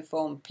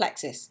pampiniform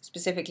plexus,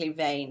 specifically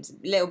veins? A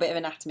little bit of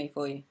anatomy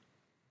for you.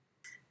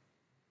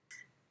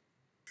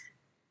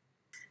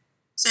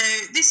 So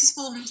this is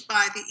formed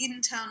by the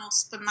internal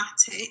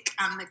spermatic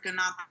and the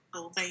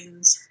gonadal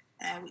veins,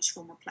 which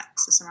form a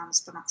plexus around the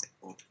spermatic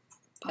cord.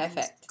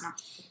 Perfect.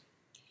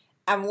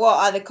 And what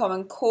are the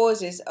common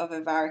causes of a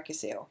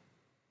varicocele?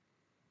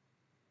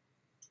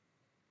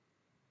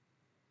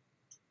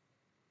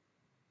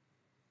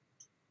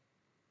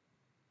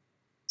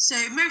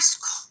 So most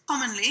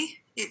commonly,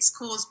 it's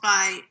caused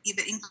by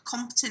either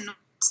incompetent or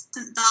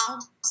absent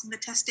valves in the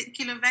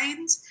testicular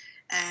veins,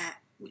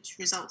 which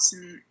results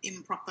in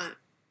improper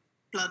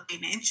blood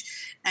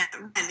drainage.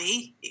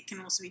 Rarely, it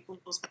can also be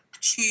caused by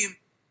tumor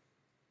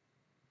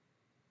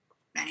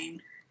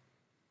vein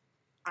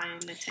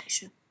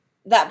dilatation.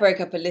 That broke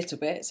up a little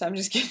bit, so I'm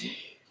just going to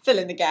fill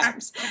in the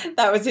gaps.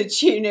 That was a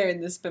tumour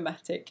in the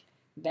spermatic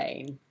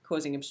vein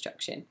causing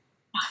obstruction.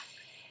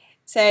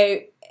 So,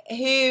 who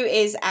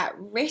is at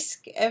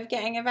risk of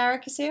getting a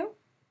varicocele?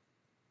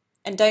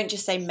 And don't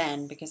just say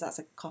men, because that's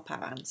a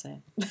cop-out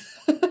answer.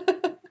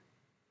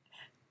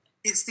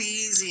 It's the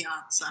easy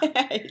answer.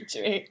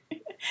 True.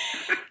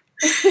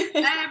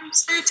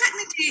 So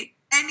technically,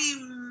 any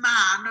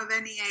man of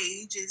any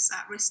age is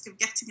at risk of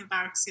getting a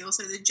varicocele.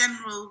 So the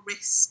general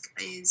risk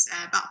is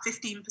about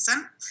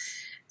 15%.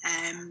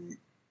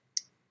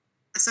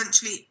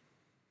 Essentially,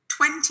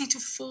 20 to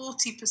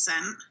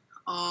 40%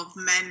 of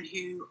men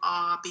who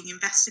are being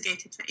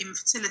investigated for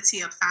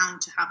infertility are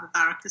found to have a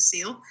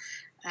varicocele,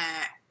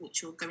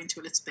 which we'll go into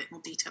a little bit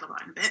more detail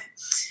about in a bit.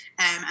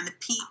 And the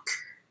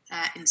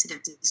peak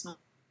incidence is not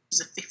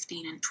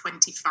 15 and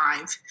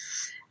 25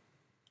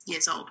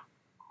 years old.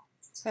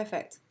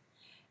 Perfect.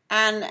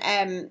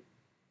 And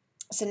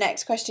so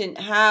next question,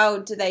 how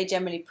do they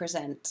generally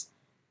present?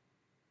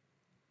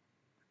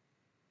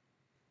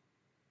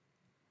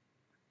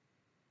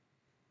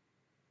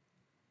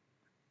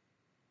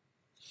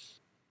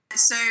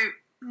 So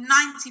 90%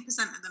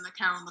 of them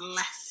occur on the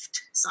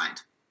left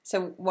side.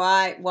 So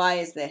why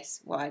is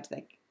this? Why do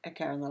they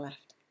occur on the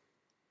left?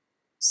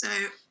 So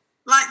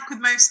like with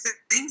most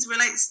things,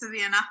 relates to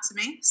the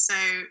anatomy. So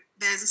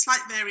there's a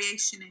slight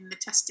variation in the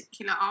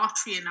testicular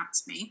artery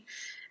anatomy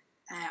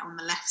on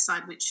the left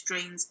side, which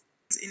drains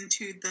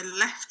into the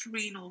left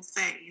renal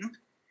vein,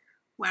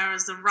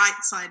 whereas the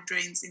right side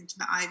drains into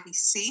the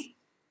IVC.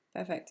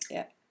 Perfect,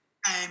 yeah.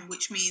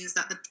 Which means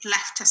that the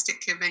left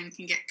testicular vein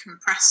can get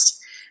compressed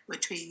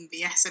between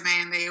the SMA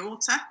and the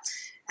aorta,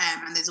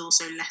 and there's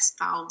also less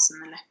valves in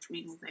the left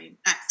renal vein,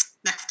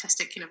 left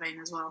testicular vein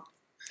as well.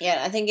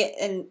 Yeah, I think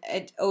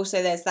it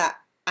also there's that,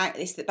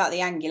 it's about the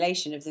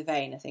angulation of the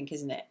vein, I think,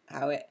 isn't it?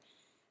 How it,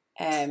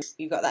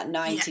 you've got that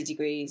 90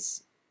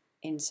 degrees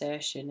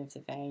insertion of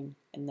the vein,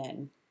 and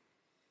then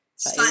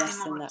slightly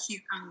more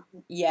acute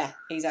angle. Yeah,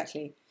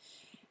 exactly.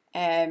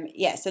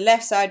 So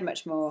left side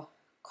much more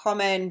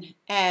common,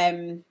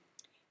 and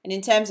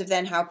in terms of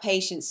then how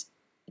patients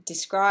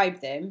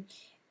describe them,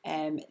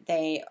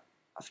 they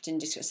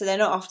often so they're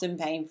not often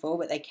painful,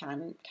 but they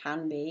can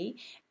be,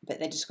 but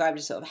they're described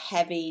as sort of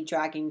heavy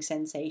dragging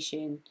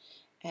sensation.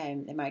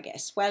 They might get a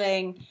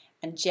swelling,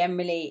 and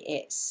generally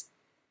it's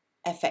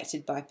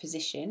affected by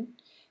position.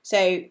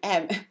 So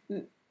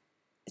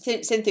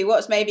Cynthia,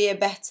 what's maybe a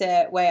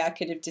better way I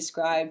could have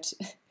described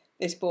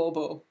this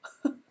bauble?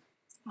 Oh,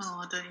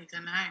 I don't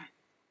even know.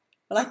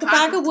 Like a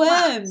bag of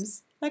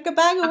worms. Like a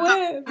bag of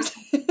worms.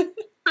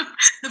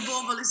 The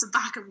bauble is a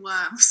bag of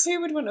worms.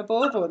 Who would want a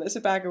bauble that's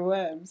a bag of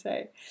worms?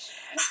 Hey.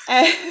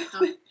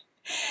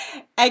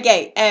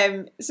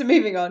 Okay. So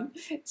moving on.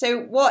 So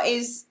what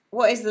is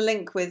the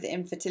link with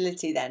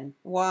infertility then?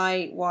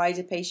 Why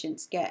do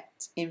patients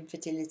get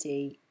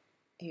infertility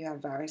who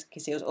have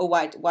varicoceles, or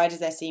why does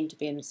there seem to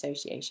be an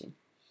association?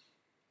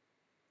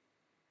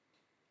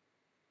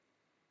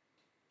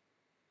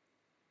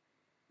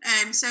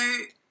 So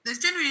there's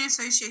generally an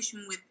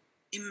association with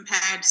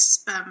impaired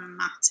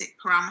spermatic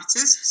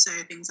parameters, so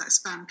things like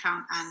sperm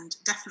count, and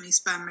definitely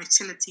sperm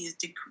motility is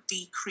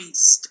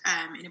decreased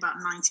in about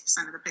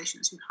 90% of the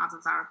patients who have a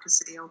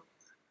varicocele.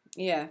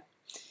 Yeah.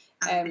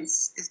 And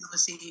it's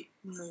obviously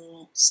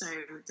more so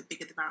the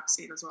bigger the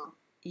varicocele as well.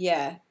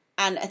 Yeah.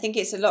 And I think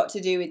it's a lot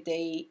to do with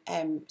the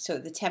sort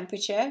of the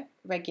temperature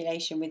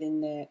regulation within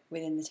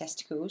the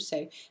testicles.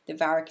 So the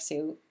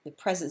varicocele, the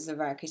presence of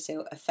the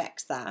varicocele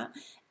affects that,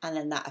 and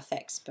then that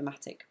affects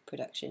spermatic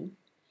production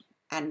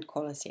and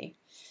quality.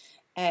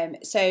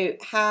 So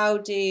how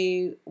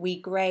do we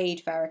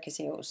grade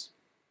varicoceles?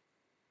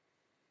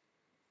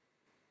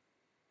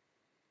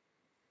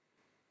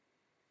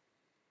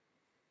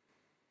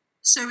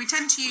 So we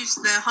tend to use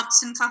the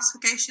Hudson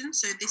classification.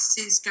 So this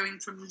is going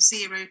from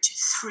 0 to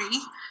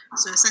 3.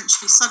 So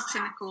essentially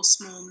subclinical,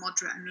 small,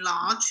 moderate, and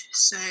large.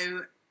 So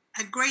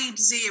a grade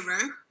 0,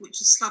 which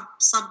is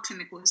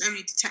subclinical, is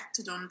only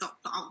detected on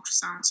Doppler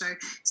ultrasound. So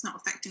it's not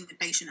affecting the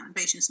patient, and the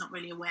patient's not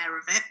really aware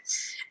of it.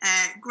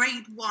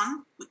 Grade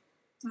 1,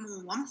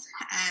 small one,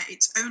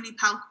 it's only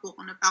palpable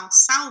on a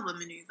Valsalva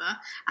maneuver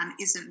and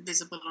isn't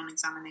visible on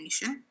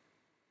examination.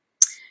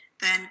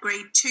 Then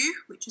grade 2,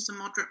 which is a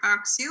moderate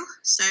varicocele,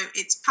 so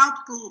it's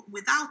palpable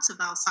without a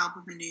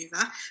Valsalva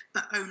maneuver,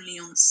 but only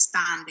on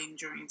standing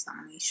during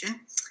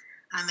examination.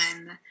 And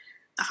then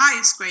the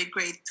highest grade,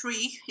 grade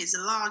 3, is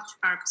a large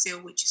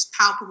varicocele, which is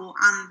palpable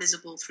and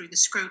visible through the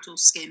scrotal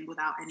skin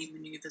without any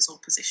maneuvers or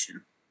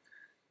position.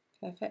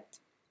 Perfect.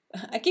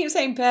 I keep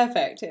saying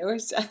perfect.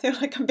 I feel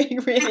like I'm being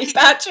really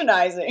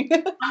patronising.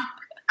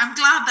 I'm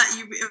glad that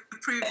you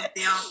approve of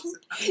the answer.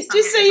 At least I'm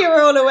Just so getting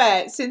you're all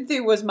aware,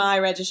 Cynthia was my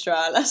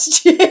registrar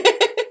last year.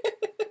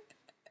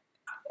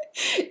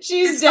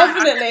 She's It's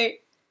fine.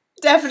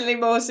 definitely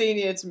more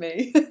senior to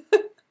me.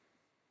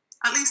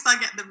 At least I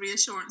get the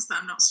reassurance that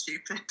I'm not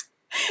stupid.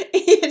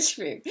 Yeah,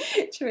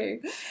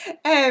 true.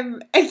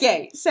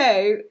 Okay,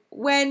 so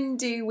when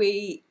do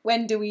we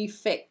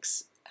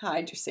fix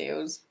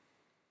hydroseals?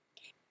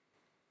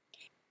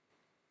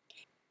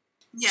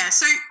 Yeah,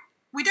 so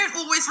we don't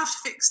always have to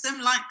fix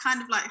them, like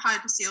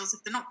hydroseals.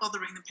 If they're not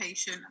bothering the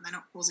patient and they're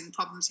not causing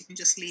problems, you can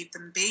just leave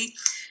them be.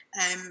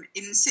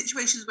 In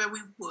situations where we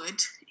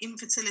would,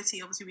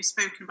 infertility, obviously we've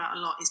spoken about a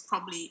lot, is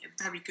probably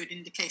a very good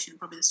indication,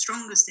 probably the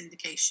strongest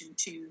indication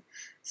to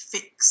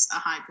fix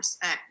a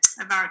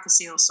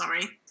varicocele,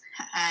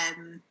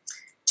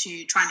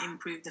 to try and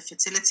improve the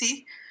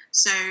fertility.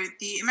 So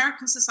the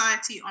American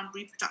Society on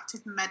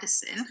Reproductive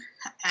Medicine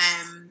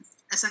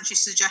essentially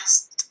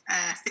suggests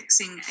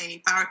fixing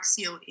a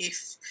varicocele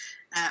if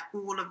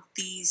all of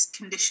these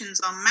conditions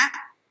are met.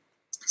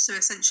 So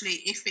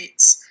essentially, if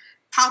it's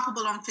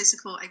palpable on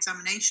physical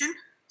examination,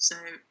 so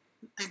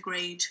a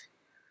grade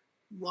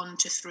 1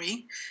 to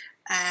 3,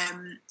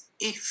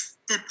 if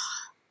the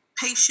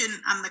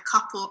patient and the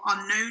couple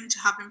are known to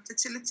have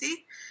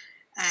infertility,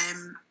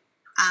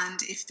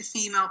 and if the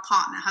female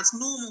partner has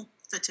normal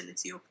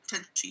fertility or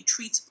potentially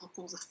treatable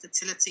cause of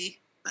fertility,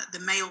 but the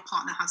male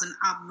partner has an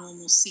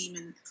abnormal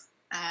semen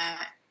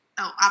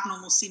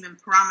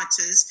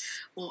parameters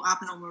or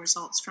abnormal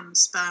results from the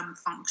sperm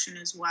function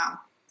as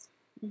well.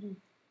 Mm-hmm.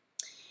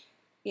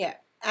 Yeah,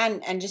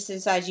 and just to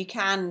decide, you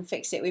can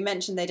fix it. We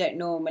mentioned they don't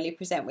normally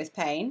present with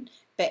pain,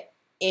 but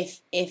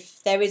if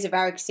there is a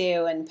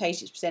varicocele and the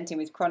patient's presenting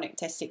with chronic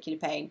testicular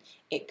pain,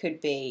 it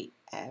could be,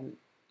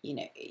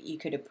 you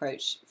could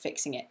approach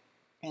fixing it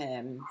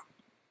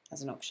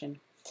as an option.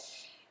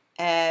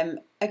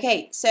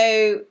 Okay,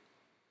 so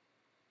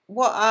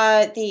what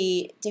are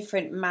the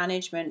different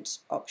management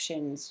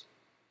options?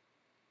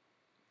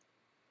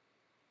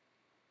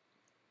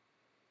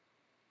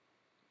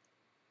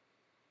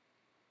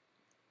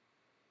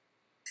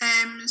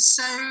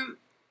 So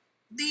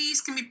these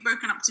can be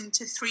broken up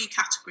into 3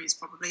 categories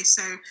probably.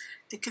 So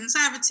the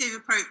conservative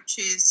approach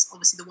is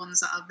obviously the ones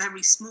that are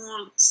very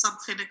small,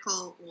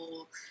 subclinical,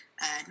 or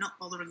not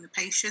bothering the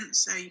patient.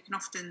 So you can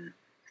often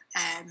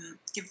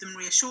give them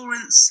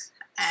reassurance,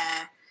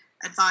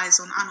 advise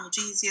on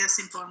analgesia,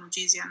 simple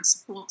analgesia, and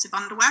supportive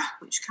underwear,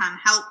 which can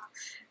help.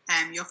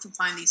 You often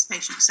find these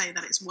patients say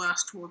that it's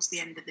worse towards the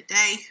end of the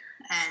day,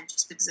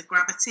 just because of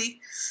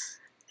gravity.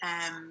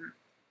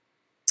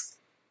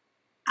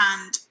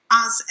 And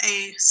as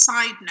a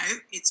side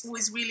note, it's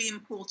always really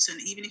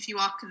important, even if you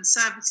are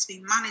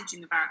conservatively managing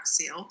the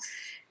varicocele,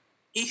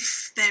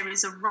 if there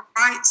is a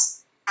right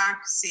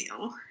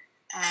varicocele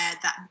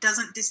that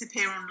doesn't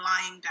disappear on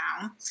lying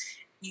down,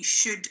 you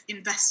should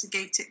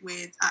investigate it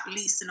with at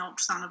least an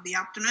ultrasound of the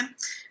abdomen,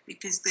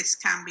 because this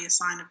can be a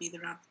sign of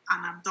either an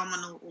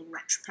abdominal or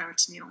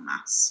retroperitoneal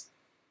mass.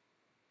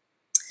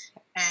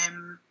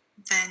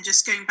 Then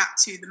just going back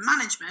to the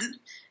management,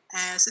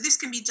 so this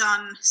can be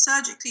done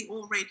surgically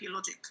or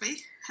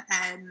radiologically.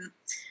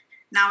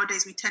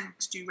 Nowadays we tend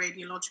to do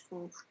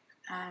radiological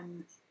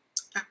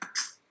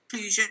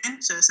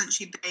occlusion, so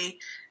essentially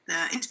the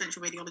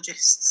interventional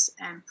radiologists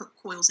put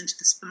coils into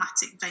the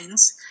spermatic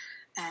veins.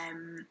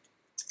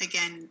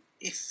 Again,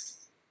 if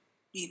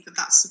either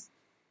that's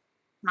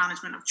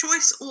management of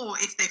choice or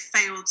if they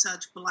failed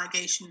surgical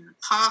ligation in the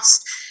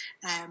past,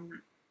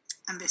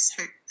 and this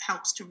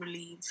helps to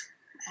relieve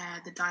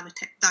the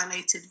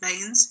dilated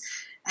veins.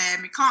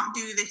 We can't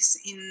do this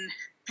in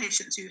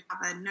patients who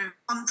have a no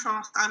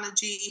contrast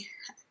allergy,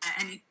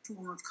 any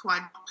form of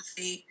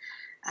coagulopathy,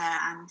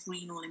 and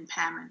renal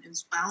impairment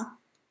as well.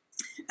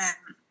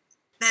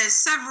 There's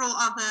several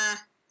other,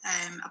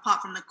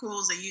 apart from the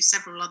coils, they use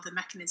several other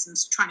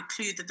mechanisms to try and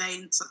occlude the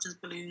veins, such as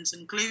balloons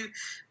and glue,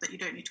 but you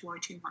don't need to worry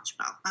too much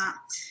about that.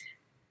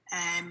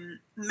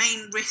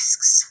 Main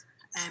risks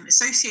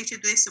associated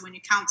with this, so when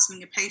you're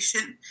counselling a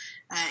patient,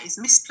 is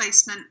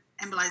misplacement,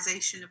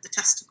 embolization of the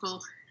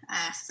testicle,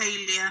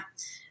 failure,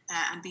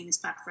 and venous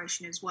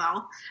perforation as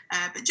well.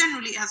 But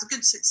generally it has a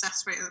good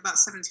success rate of about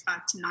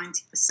 75 to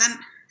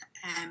 90%.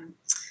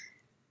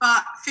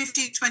 But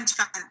 50 to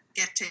 25%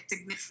 get a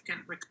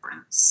significant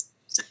recurrence.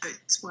 So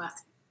it's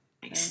worth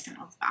mention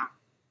of that.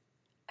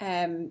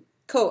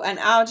 Cool, and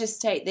I'll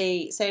just take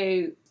the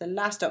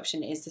last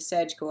option is the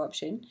surgical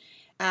option.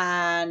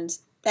 And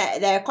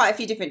there are quite a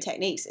few different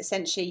techniques.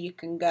 Essentially, you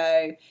can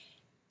go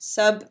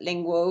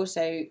sublingual,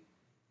 so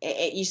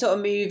you sort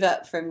of move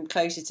up from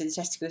closer to the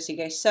testicle, so you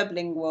go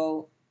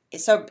subinguinal,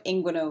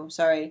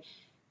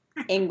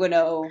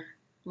 inguinal,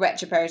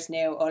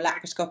 retroperitoneal, or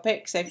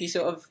laparoscopic. So if you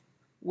sort of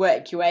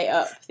work your way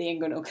up the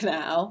inguinal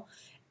canal,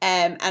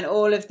 and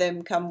all of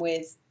them come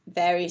with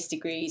various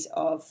degrees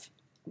of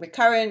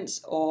recurrence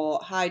or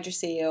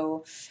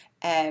hydrocele,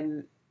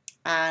 and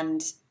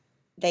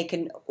they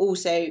can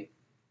also,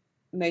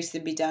 most of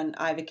them, be done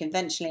either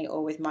conventionally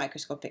or with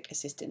microscopic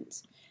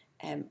assistance.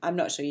 I'm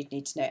not sure you'd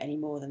need to know any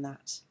more than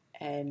that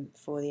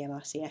for the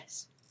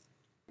MRCS.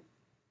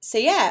 So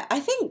yeah, I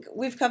think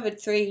we've covered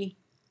 3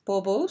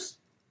 BauBalls.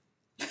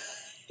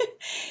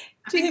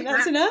 Do you think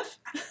that's enough?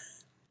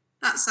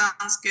 That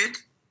sounds good.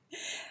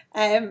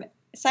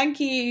 Thank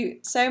you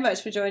so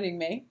much for joining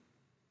me,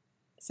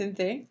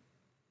 Cynthia.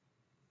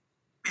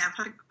 Yeah, I've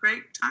had a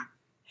great time.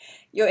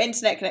 Your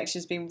internet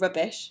connection's been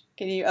rubbish.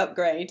 Can you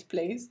upgrade,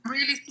 please? I'm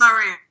really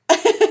sorry.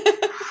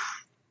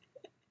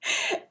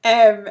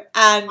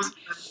 And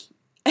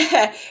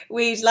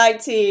we'd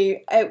like to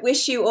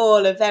wish you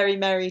all a very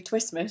Merry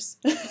Twistmas.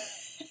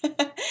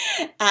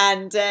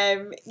 And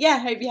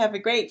hope you have a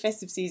great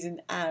festive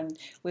season, and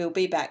we'll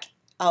be back.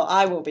 Oh,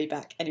 I will be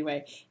back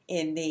anyway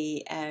in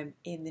the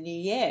new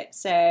year.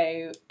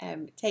 So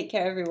take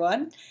care,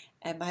 everyone.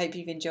 I hope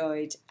you've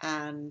enjoyed,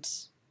 and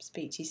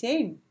speak to you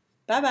soon.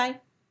 Bye-bye.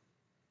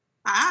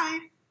 Bye.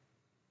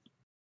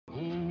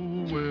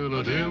 Oh, well,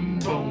 a dim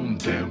bone,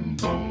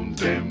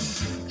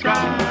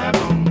 try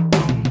bone.